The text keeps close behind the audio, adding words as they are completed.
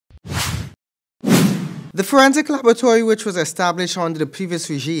The forensic laboratory, which was established under the previous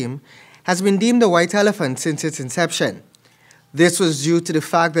regime, has been deemed a white elephant since its inception. This was due to the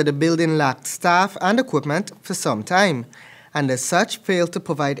fact that the building lacked staff and equipment for some time, and as such failed to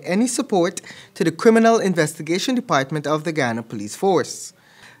provide any support to the Criminal Investigation Department of the Guyana Police Force.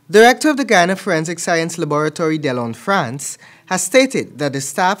 Director of the Guyana Forensic Science Laboratory, Delon France, has stated that the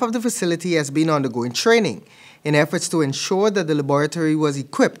staff of the facility has been undergoing training in efforts to ensure that the laboratory was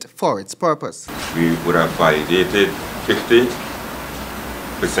equipped for its purpose. We would have validated 50%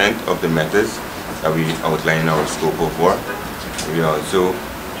 of the methods that we outlined in our scope of work. We are also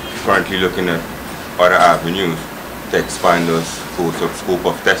currently looking at other avenues to expand the scope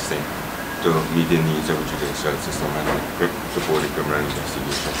of testing to meet the needs of the judicial system and support the criminal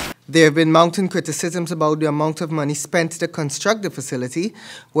investigation. There have been mounting criticisms about the amount of money spent to construct the facility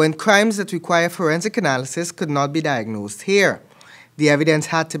when crimes that require forensic analysis could not be diagnosed here. The evidence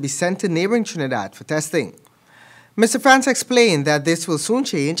had to be sent to neighbouring Trinidad for testing. Mr. France explained that this will soon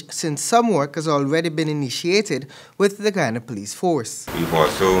change since some work has already been initiated with the Guyana Police Force. We've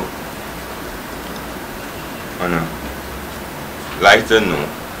also, on a lighter note,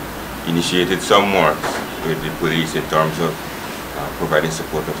 initiated some works with the police in terms of providing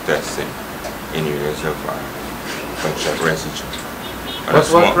support of testing in areas of gunshot residue.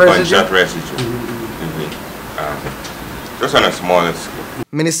 Gunshot residue. Just on a smaller scale.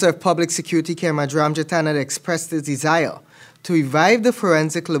 Minister of Public Security Kemad Ramjatan had expressed his desire to revive the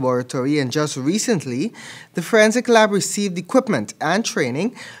forensic laboratory, and just recently, the forensic lab received equipment and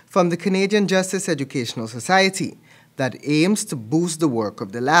training from the Canadian Justice Educational Society that aims to boost the work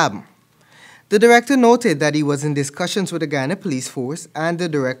of the lab. The director noted that he was in discussions with the Guyana Police Force and the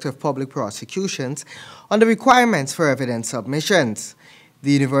Director of Public Prosecutions on the requirements for evidence submissions.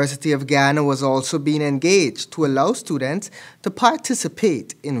 The University of Guyana was also being engaged to allow students to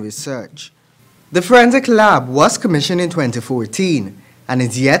participate in research. The forensic lab was commissioned in 2014 and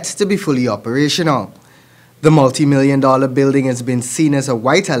is yet to be fully operational. The multi-million-dollar building has been seen as a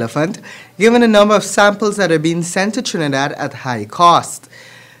white elephant, given the number of samples that are being sent to Trinidad at high cost.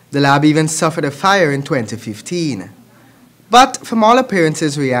 The lab even suffered a fire in 2015. But from all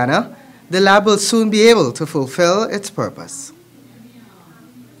appearances, Rihanna, the lab will soon be able to fulfill its purpose.